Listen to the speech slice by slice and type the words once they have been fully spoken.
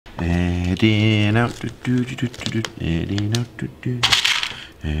Edin out, Edin out, Edin out, Edin out,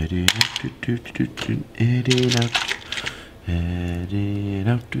 Edin out, Edin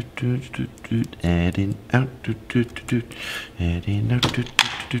out, Edin out,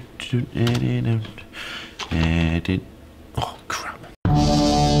 Edin out, Edin. Oh crap.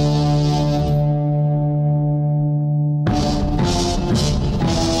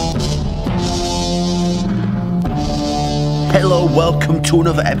 Hello, welcome to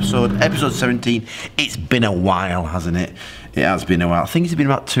another episode 17. It's been a while, hasn't it? It has been a while. I think it's been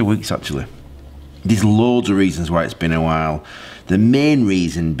about 2 weeks actually. There's loads of reasons why it's been a while. The main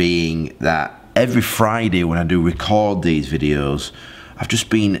reason being that every Friday when I do record these videos, I've just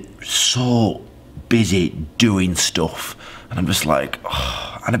been so busy doing stuff. And I'm just like,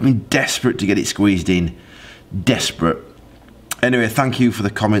 oh, and I've been desperate to get it squeezed in. Desperate. Anyway, thank you for the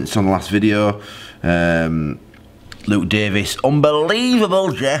comments on the last video. Luke Davis,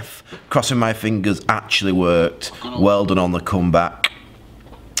 unbelievable, Jeff. Crossing my fingers, actually worked. Well done on the comeback.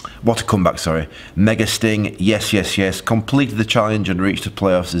 What a comeback, sorry. Mega Sting, yes, yes, yes. Completed the challenge and reached the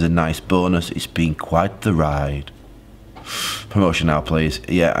playoffs is a nice bonus. It's been quite the ride. Promotion now, please.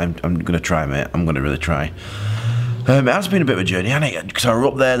 Yeah, I'm going to try, mate. I'm going to really try. It has been a bit of a journey, hasn't it? Because I was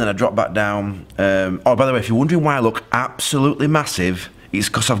up there and then I dropped back down. Oh, by the way, if you're wondering why I look absolutely massive, it's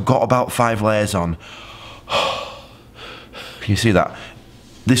because I've got about 5 layers on. Can you see that?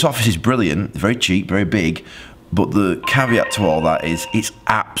 This office is brilliant, very cheap, very big, but the caveat to all that is it's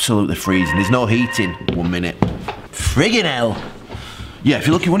absolutely freezing. There's no heating. 1 minute. Friggin' hell. Yeah, if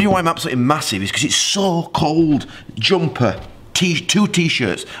you're wondering why I'm absolutely massive, it's because it's so cold. Jumper, 2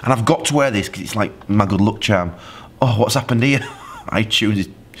 t-shirts, and I've got to wear this because it's like my good luck charm. Oh, what's happened here? iTunes is...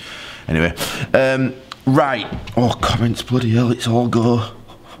 Anyway. Right. Oh, comments, bloody hell, it's all go.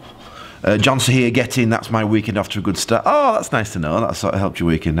 John Sahir, get in, that's my weekend after a good start. Oh, that's nice to know. That sort of helped your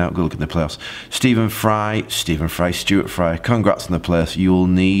weekend out. Good look at the playoffs. Stuart Fry, congrats on the playoffs. You'll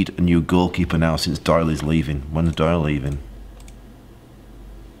need a new goalkeeper now since Doyle is leaving. When's Doyle leaving?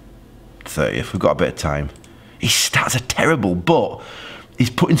 30th. We've got a bit of time. His stats are terrible, but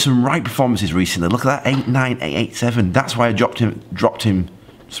he's put in some right performances recently. Look at that, 8-9, 8-8-7. That's why I dropped him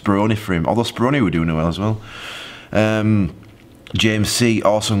Speroni for him. Although Speroni were doing well as well. James C,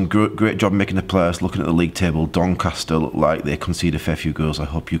 awesome, great job making the players. Looking at the league table, Doncaster look like they concede a fair few goals. I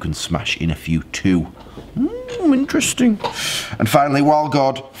hope you can smash in a few too. Interesting. And finally, Wild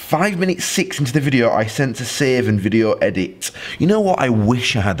God, 5 minutes 6 into the video, I sent to save and video edit. You know what? I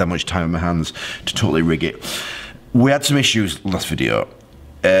wish I had that much time on my hands to totally rig it. We had some issues last video.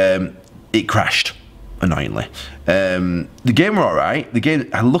 It crashed, annoyingly. The game were alright. The game,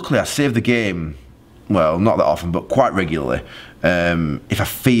 luckily I saved the game. Well, not that often, but quite regularly. If I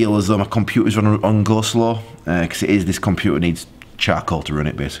feel as though my computer's on go slow, because this computer needs charcoal to run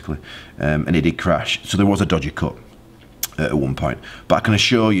it, basically, and it did crash. So there was a dodgy cut at one point. But I can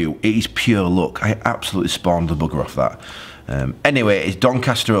assure you, it is pure luck. I absolutely spawned the bugger off that. Anyway, it's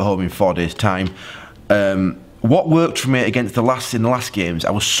Doncaster at home in 4 days' time. What worked for me against in the last games,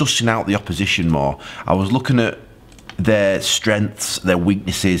 I was sussing out the opposition more. I was looking at their strengths, their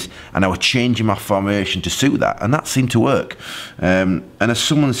weaknesses, and I was changing my formation to suit that, and that seemed to work. And as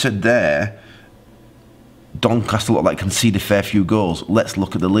someone said there, Doncaster look like concede a fair few goals. Let's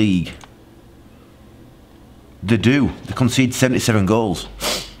look at the league. They do. They concede 77 goals,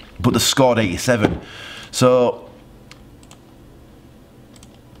 but they scored 87. So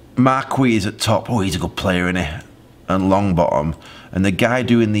Marquis is at top. Oh, he's a good player, isn't he? And Longbottom, and the guy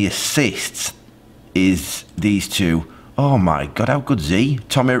doing the assists is these two. Oh my God, how good's he?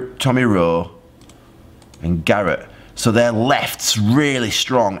 Tommy Rowe and Garrett. So their left's really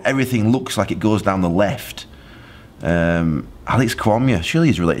strong. Everything looks like it goes down the left. Alex Kwamya, surely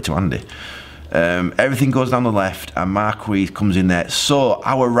he's related to Andy. Everything goes down the left and Marquis comes in there. So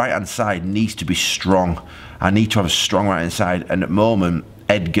our right hand side needs to be strong. I need to have a strong right hand side, and at the moment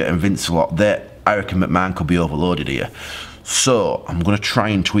Edgar and Vincelot, I reckon McMahon could be overloaded here. So I'm going to try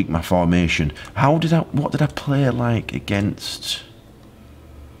and tweak my formation. What did I play like against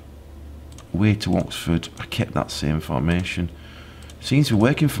away to Oxford? I kept that same formation. Seems to be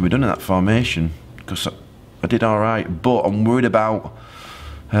working for me, doesn't it, that formation? Because I did all right, but I'm worried about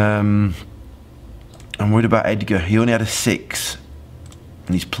Edgar. He only had a 6,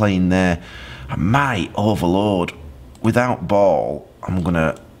 and he's playing there. I might overload without ball. I'm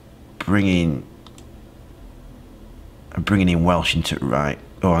gonna bringing in Welsh into right.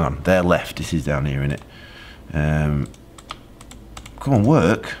 Oh, hang on, they're left. This is down here, innit? Come on,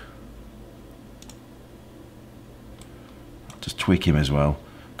 work. Just tweak him as well,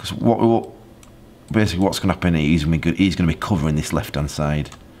 because basically what's going to happen? He's going to be covering this left-hand side.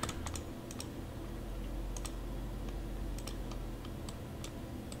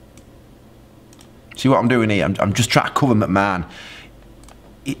 See what I'm doing here? I'm just trying to cover McMahon.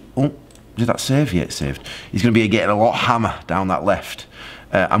 Oh, did that save? Yeah, it saved. He's going to be getting a lot of hammer down that left.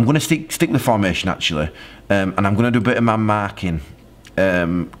 I'm going to stick with the formation, actually. And I'm going to do a bit of man marking.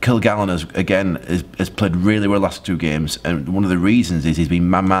 Kilgallen has played really well last 2 games, and one of the reasons is he's been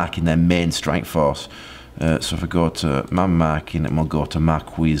man marking their main strike force. So if I go to man marking, and we'll go to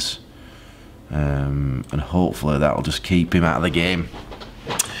Marquis, and hopefully that'll just keep him out of the game.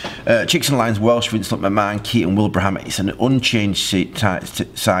 Chicks and Lions, Welsh, Vincent McMahon, Key and Wilbraham. It's an unchanged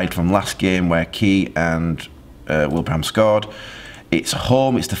side from last game where Key and Wilbraham scored. It's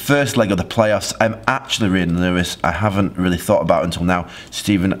home, it's the first leg of the playoffs. I'm actually really nervous. I haven't really thought about it until now.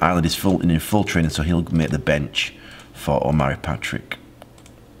 Stephen Ireland is in full training, so he'll make the bench for Omari Patrick.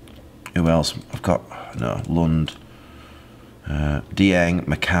 Who else? I've got, no, Lund, Dieng,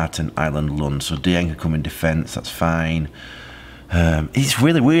 McCartan, Ireland, Lund. So Dieng can come in defence, that's fine. It's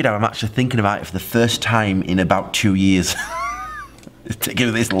really weird how I'm actually thinking about it for the first time in about 2 years. It's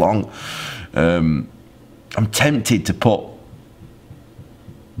taking this long. I'm tempted to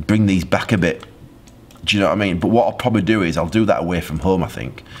bring these back a bit. Do you know what I mean? But what I'll probably do is I'll do that away from home, I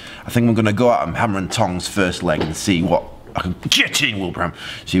think. I'm going to go out and hammer and tongs first leg and see what I can get in Wilbraham.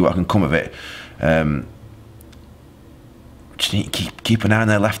 See what I can come of it. Just need to keep an eye on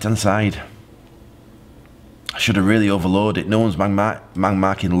their left-hand side. I should have really overloaded it. No one's man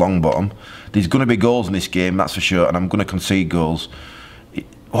marking long bottom. There's going to be goals in this game, that's for sure, and I'm going to concede goals.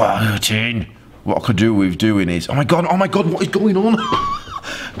 What I could do with doing is... Oh my god, what is going on?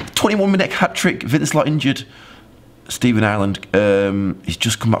 21-minute hat-trick, Vince Lott injured. Stephen Ireland, he's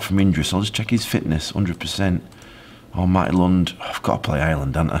just come back from injury, so I'll just check his fitness, 100%. Oh, Matty Lund, I've got to play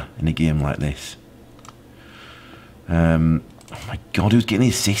Ireland, haven't I, in a game like this. Oh my god, who's getting the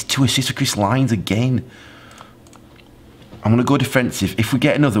assist? 2 assists for Chris Lyons again. I'm going to go defensive. If we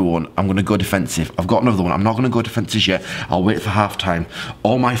get another one, I'm going to go defensive. I've got another one. I'm not going to go defensive yet. I'll wait for half-time.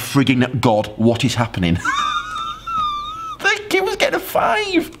 Oh my frigging god, what is happening? The kid was getting a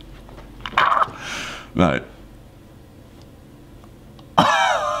 5. Right.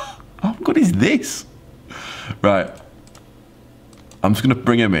 How good is this? Right. I'm just going to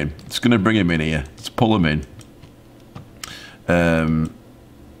bring him in. Just going to bring him in here. Let's pull him in.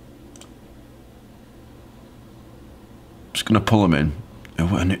 Just going to pull him in.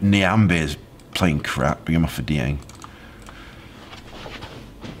 Niambe is playing crap. Bring him off for Dieng.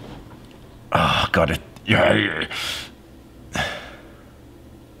 Oh, God. Yeah.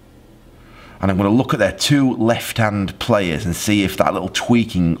 And I'm going to look at their 2 left-hand players and see if that little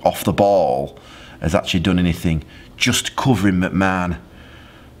tweaking off the ball has actually done anything. Just covering McMahon.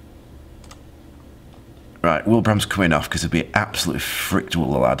 Right, Wilbraham's coming off because he'll be absolutely fricked,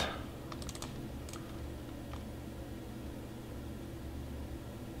 will the lad.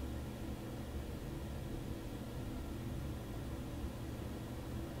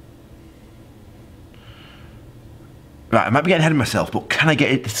 Right, I might be getting ahead of myself, but can I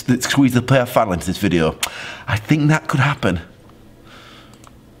get it to squeeze the playoff final into this video? I think that could happen.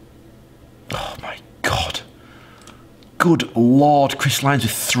 Oh my god. Good lord, Chris Lyons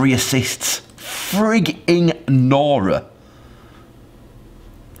with 3 assists. Frigging Nora.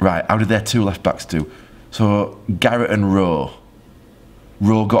 Right, how did their 2 left backs do? So, Garrett and Rowe.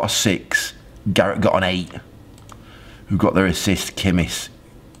 Rowe got a 6. Garrett got an 8. Who got their assist? Kimmis.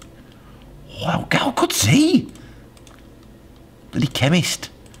 Wow, how good's he? Bloody chemist.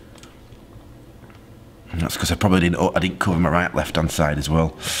 And that's because I probably didn't cover my right left-hand side as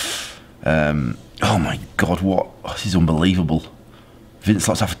well. Oh my god, this is unbelievable. Vince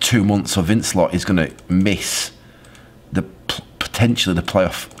Lott's after 2 months, so Vince Lott is going to miss potentially the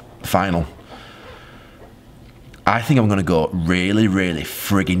playoff final. I think I'm going to go really, really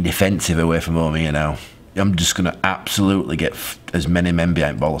frigging defensive away from home here now. I'm just going to absolutely get as many men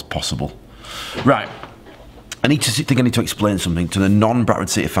behind ball as possible. Right. I need to explain something to the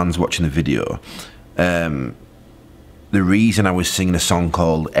non-Bradford City fans watching the video. The reason I was singing a song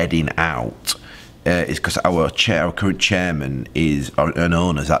called Edin out is because our current chairman is, an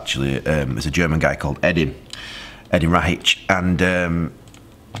owner actually, is a German guy called Edin Rahich, and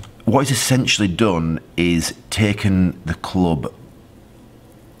what he's essentially done is taken the club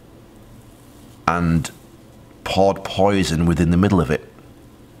and poured poison within the middle of it.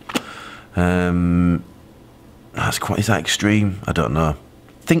 Is that extreme? I don't know.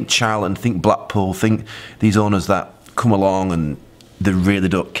 Think Charlton, think Blackpool, think these owners that come along and they really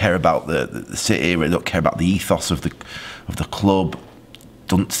don't care about the city, really don't care about the ethos of the club,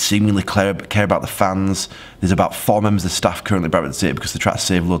 don't seemingly care about the fans. There's about 4 members of staff currently at Bradford City because they try to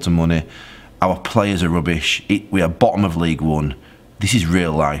save loads of money. Our players are rubbish. We are bottom of League One. This is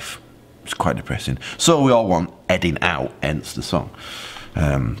real life. It's quite depressing. So we all want Edin out, hence the song.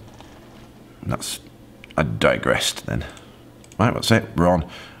 I digressed then. Right, that's it. We're on.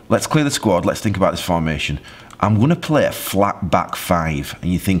 Let's clear the squad. Let's think about this formation. I'm going to play a flat back five.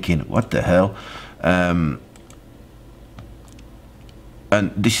 And you're thinking, what the hell? And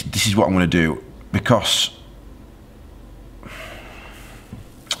this is what I'm going to do. Because...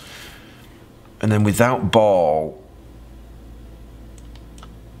 And then without ball...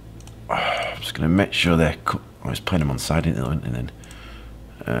 I'm just going to make sure they're... I was playing them on side, didn't they? And then...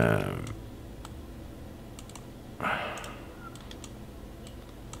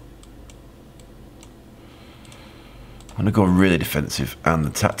 I'm going to go really defensive, and the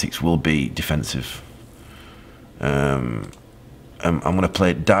tactics will be defensive. I'm going to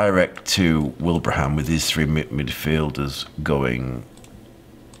play it direct to Wilbraham with his three midfielders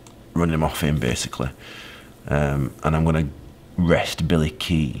running him off him basically. And I'm going to rest Billy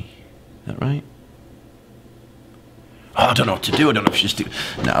Key. Is that right? Oh, I don't know what to do. I don't know if just do.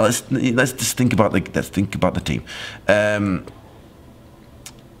 No, let's just think about the team. We'll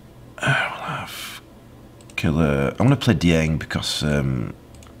have Killer. I'm going to play Dieng because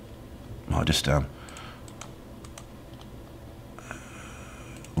just down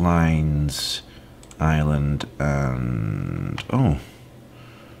Lines, Ireland, and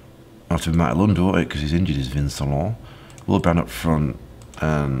out of Matt Lund, won't it? Because he's injured. Is Vincent Wilbraham up front,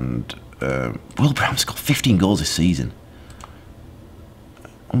 and Wilbraham's got 15 goals this season.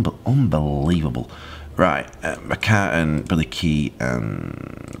 Unbelievable. Right, McCartan, Billy Key,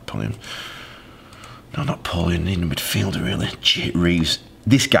 and Paulian. No, not Paulian. Need a midfielder, really. Reeves.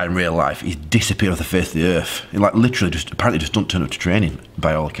 This guy in real life, he's disappeared off the face of the earth. He like literally apparently just don't turn up to training,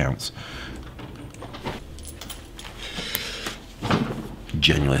 by all accounts.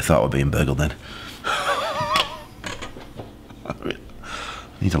 Genuinely thought I was being burgled then. I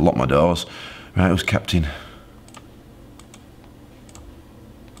need to lock my doors. Right, who's captain?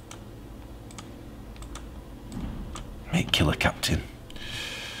 Make Killer captain.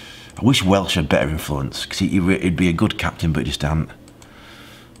 I wish Welsh had better influence, because he'd be a good captain, but he just hadn't.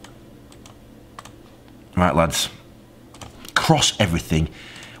 Right, lads. Cross everything.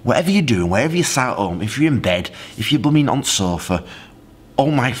 Whatever you're doing, wherever you're sat at home, if you're in bed, if you're blooming on sofa,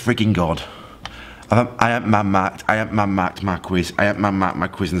 oh my frigging God. I haven't man-marked my quiz. I haven't man-marked my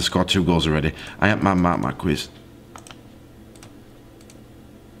quiz and they scored 2 goals already. I haven't man-marked my quiz.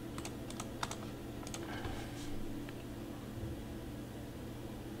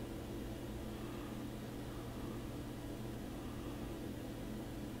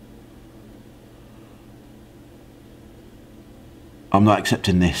 I'm not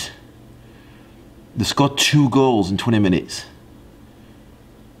accepting this. They scored 2 goals in 20 minutes.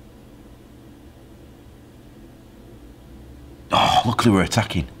 Oh, luckily we're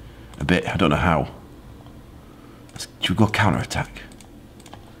attacking a bit. I don't know how. Should we go counter-attack?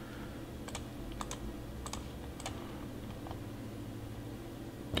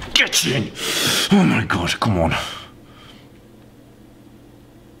 Get in! Oh my God, come on.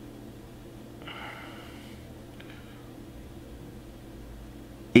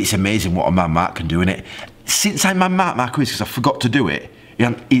 It's amazing what a man-mark can do, isn't it? Since I man-marked my quiz because I forgot to do it,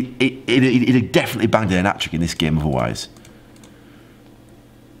 it'd have definitely banged in an hat-trick in this game otherwise.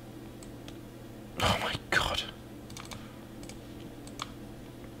 Oh my God.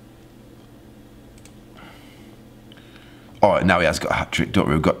 All right, now he has got a hat-trick. Don't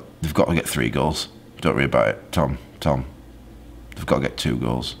worry, they've got to get 3 goals. Don't worry about it. Tom. They've got to get 2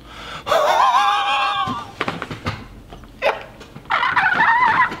 goals.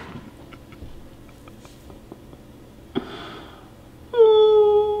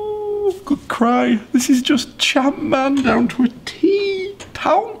 Cry. This is just champ, man, down to a T.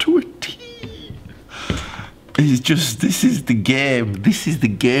 Down to a T. It's just, this is the game. This is the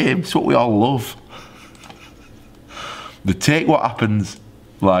game. It's what we all love. They take what happens.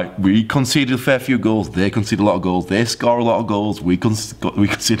 Like, we conceded a fair few goals. They concede a lot of goals. They score a lot of goals. We concede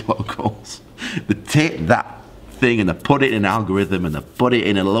a lot of goals. They take that thing and they put it in an algorithm and they put it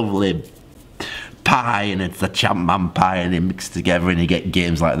in a lovely pie, and it's the champ man pie, and they mix together and you get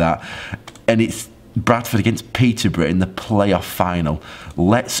games like that. And it's Bradford against Peterborough in the playoff final.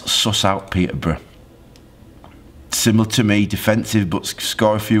 Let's suss out Peterborough. Similar to me, defensive but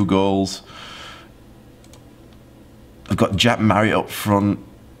score a few goals. They've got Jack Marriott up front,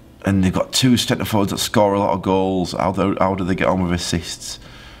 and they've got 2 centre forwards that score a lot of goals. How do they get on with assists?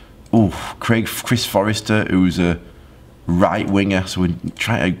 Oh, Chris Forrester, who's a right winger, so we're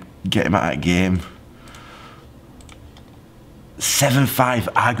trying to get him out of game. 7-5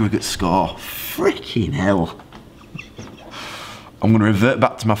 aggregate score. Freaking hell. I'm going to revert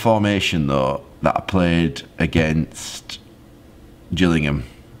back to my formation, though, that I played against Gillingham,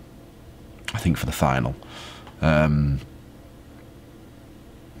 I think, for the final. If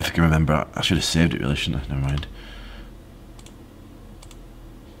I can remember, I should have saved it, really, shouldn't I? Never mind.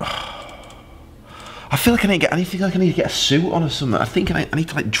 I feel like I need to get a suit on or something. I think I need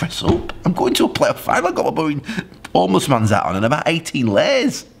to, like, dress up. I'm going to a playoff final. I've got my boy almost man's hat on and about 18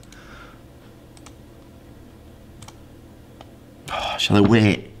 layers. Shall I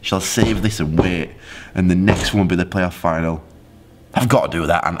wait? Shall I save this and wait? And the next one will be the playoff final. I've got to do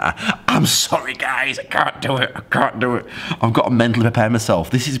that, and I'm sorry, guys. I can't do it. I can't do it. I've got to mentally prepare myself.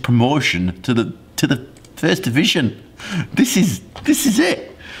 This is promotion to the first division. This is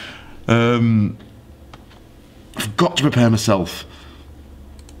it. I've got to prepare myself.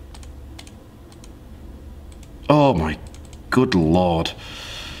 Oh my good lord.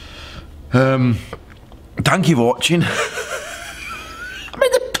 Thank you for watching. I'm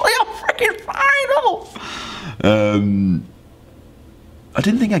in the playoff freaking final. I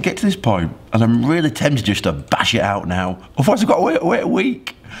didn't think I'd get to this point, and I'm really tempted just to bash it out now. Otherwise I've got to wait a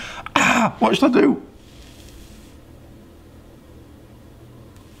week. What should I do?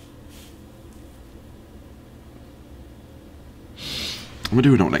 I'm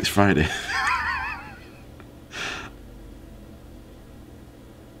doing it next Friday.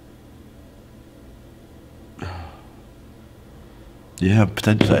 Yeah,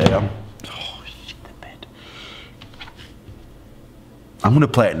 potentially I am. Oh, shit, the bed. I'm gonna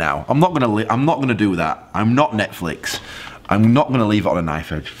play it now. I'm not gonna do that. I'm not Netflix. I'm not gonna leave it on a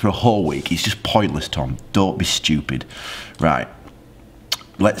knife edge for a whole week. It's just pointless, Tom. Don't be stupid. Right.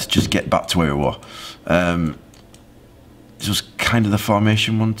 Let's just get back to where we were. This was kind of the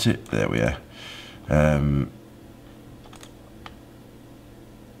formation, wasn't it? There we are.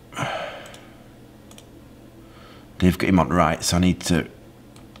 They've got him on right, so I need to...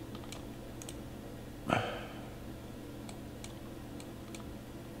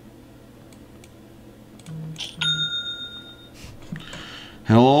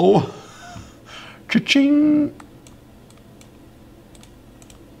 Hello? Cha-ching!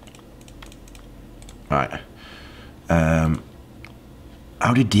 Right.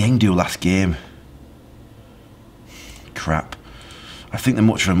 How did Dieng do last game? Crap. I think they're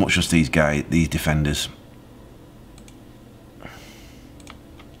much just these defenders.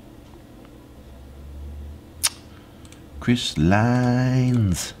 Chris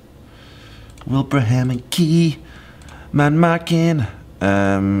Lines, Wilbraham and Key, man marking,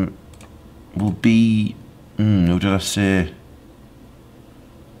 will be, who did I say?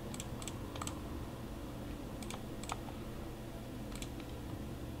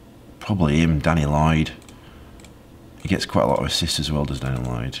 Probably him, Danny Lloyd. He gets quite a lot of assists as well, does Danny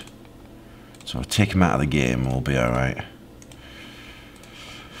Lloyd. So I'll take him out of the game, we'll be alright.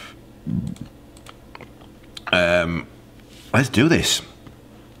 Let's do this.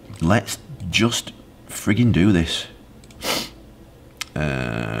 Let's just friggin' do this.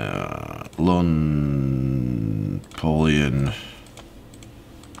 Napoleon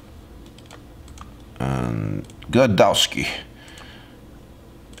and Godowski.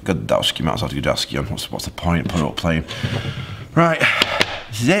 Godowski, might as well have Godowski on. What's the point? Put it up playing. Right,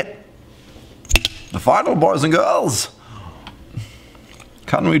 this is it. The final, boys and girls.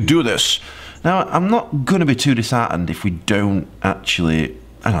 Can we do this? Now, I'm not going to be too disheartened if we don't actually...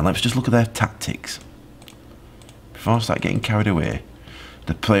 Hang on, let's just look at their tactics. Before I start getting carried away.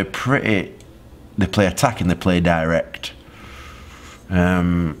 They play pretty... They play attacking, they play direct.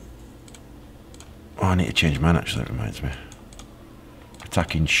 Oh, I need to change mine, actually, that reminds me.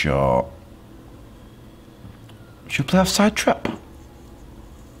 Attacking short. Should we play offside trap?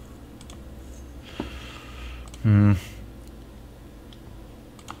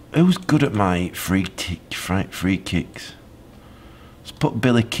 Who's good at my free kicks? Let's put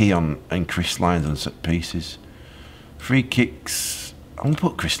Billy Key on and Chris Lines on set pieces. Free kicks. I'm gonna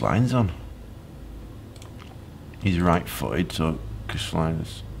put Chris Lines on. He's right-footed, so Chris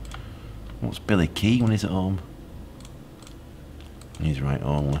Lines. What's Billy Key when he's at home? He's right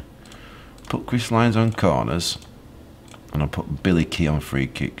only. Put Chris Lines on corners, and I'll put Billy Key on free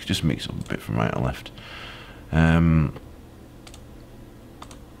kicks. Just mix up a bit from right to left.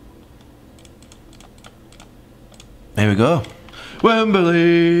 There we go.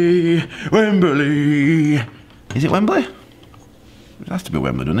 Wembley! Wembley! Is it Wembley? It has to be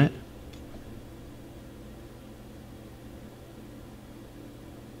Wembley, doesn't it?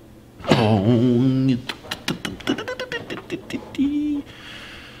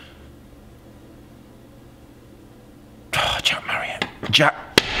 Oh, Jack Marriott. Jack.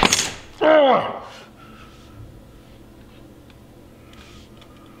 Oh.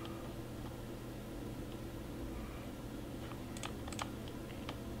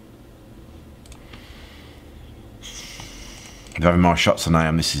 They're having more shots than I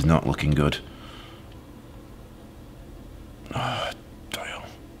am. This is not looking good. Oh, Doyle.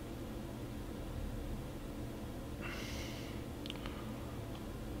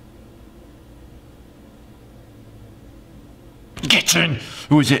 Get in!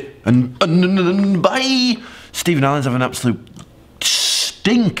 Who is it? And bye! Stephen Allen's having an absolute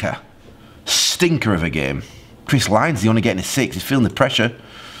stinker of a game. Chris Lyons, the only getting a 6. He's feeling the pressure.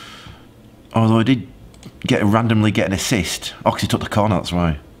 Although he did randomly get an assist. Oh, 'cause he took the corner, that's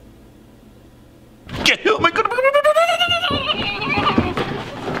why. Oh my God!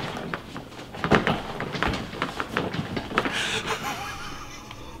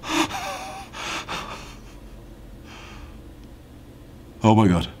 Oh my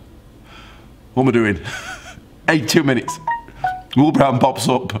God. What am I doing? 82 minutes. Wilbraham pops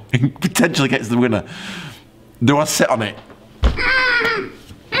up and potentially gets the winner. Do I sit on it?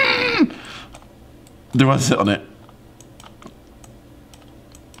 Do I sit on it?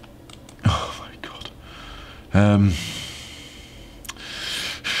 Oh my God.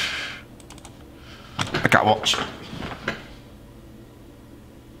 I can't watch.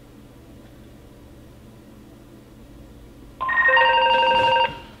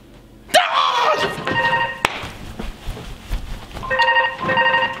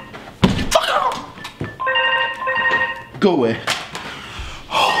 Go away.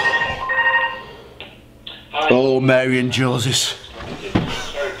 Oh, Mary and Joseph.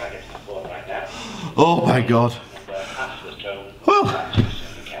 Oh my God. Well,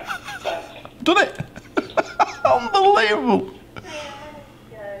 done it. Unbelievable.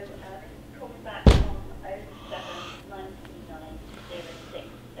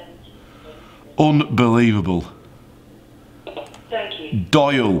 Unbelievable. Thank you.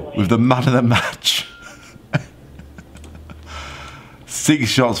 Doyle with the man of the match. 6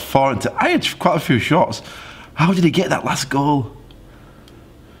 shots, 4 into. I had quite a few shots. How did he get that last goal?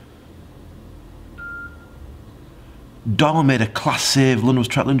 Doyle made a class save. London was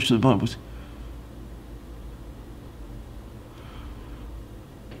trapped into the bottom.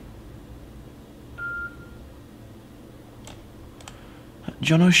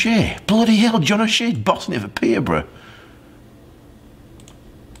 John O'Shea. Bloody hell, John O'Shea's bossing it for Peterborough.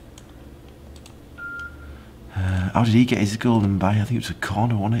 How did he get his golden by? I think it was a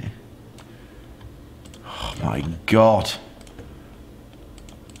corner, wasn't it? Oh my God.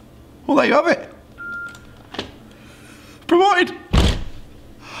 Well, there you have it. Promoted.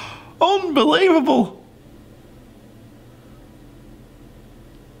 Unbelievable.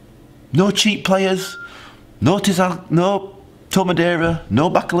 No cheap players. No Tomadera. No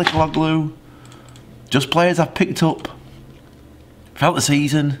Bakalikaloglu. Just players I've picked up throughout the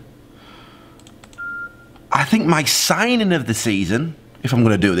season. I think my signing of the season, if I'm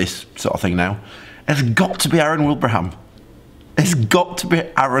going to do this sort of thing now, has got to be Aaron Wilbraham. It's got to be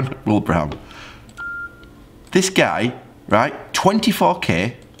Aaron Wilbraham. This guy, right,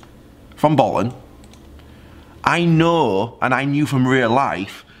 24k from Bolton. I know, and I knew from real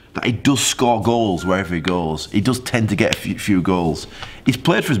life, that he does score goals wherever he goes. He does tend to get a few goals. He's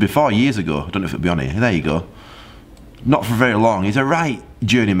played for us before, years ago. I don't know if it'll be on here. There you go. Not for very long. He's a right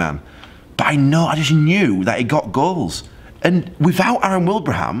journeyman. But I just knew that he got goals. And without Aaron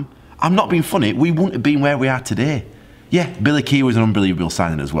Wilbraham, I'm not being funny, we wouldn't have been where we are today. Yeah, Billy Key was an unbelievable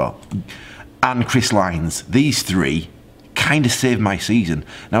signing as well. And Chris Lyons. These three kind of saved my season.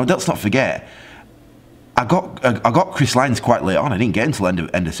 Now, let's not forget, I got Chris Lyons quite late on. I didn't get until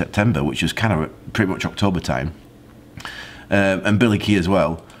end of September, which was kind of pretty much October time. And Billy Key as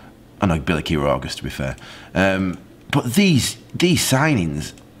well. I know Billy Key or August, to be fair. But these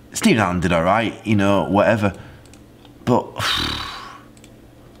signings, Stephen Allen did all right, you know, whatever. But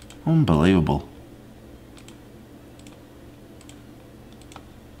unbelievable.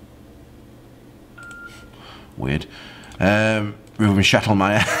 Weird. Ruben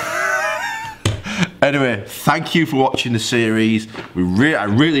Schattlemeyer. Anyway, thank you for watching the series. I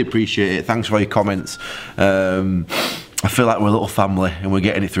really appreciate it. Thanks for all your comments. I feel like we're a little family and we're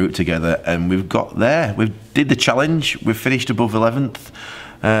getting it through it together. And we've got there. We did the challenge. We've finished above 11th.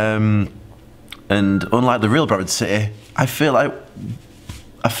 And unlike the real Bradford City, I feel like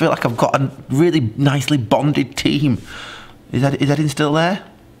I've got a really nicely bonded team. Is Edin still there?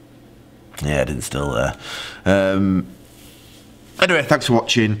 Yeah, Edin's still there. Anyway, thanks for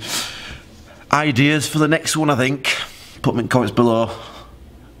watching. Ideas for the next one, I think. Put them in comments below.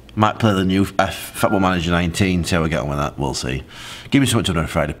 Might play the new Football Manager 19, see how we get on with that, we'll see. Give me something to do on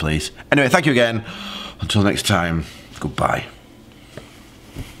Friday, please. Anyway, thank you again. Until next time, goodbye.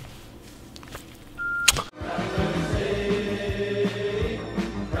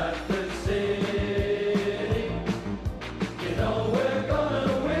 No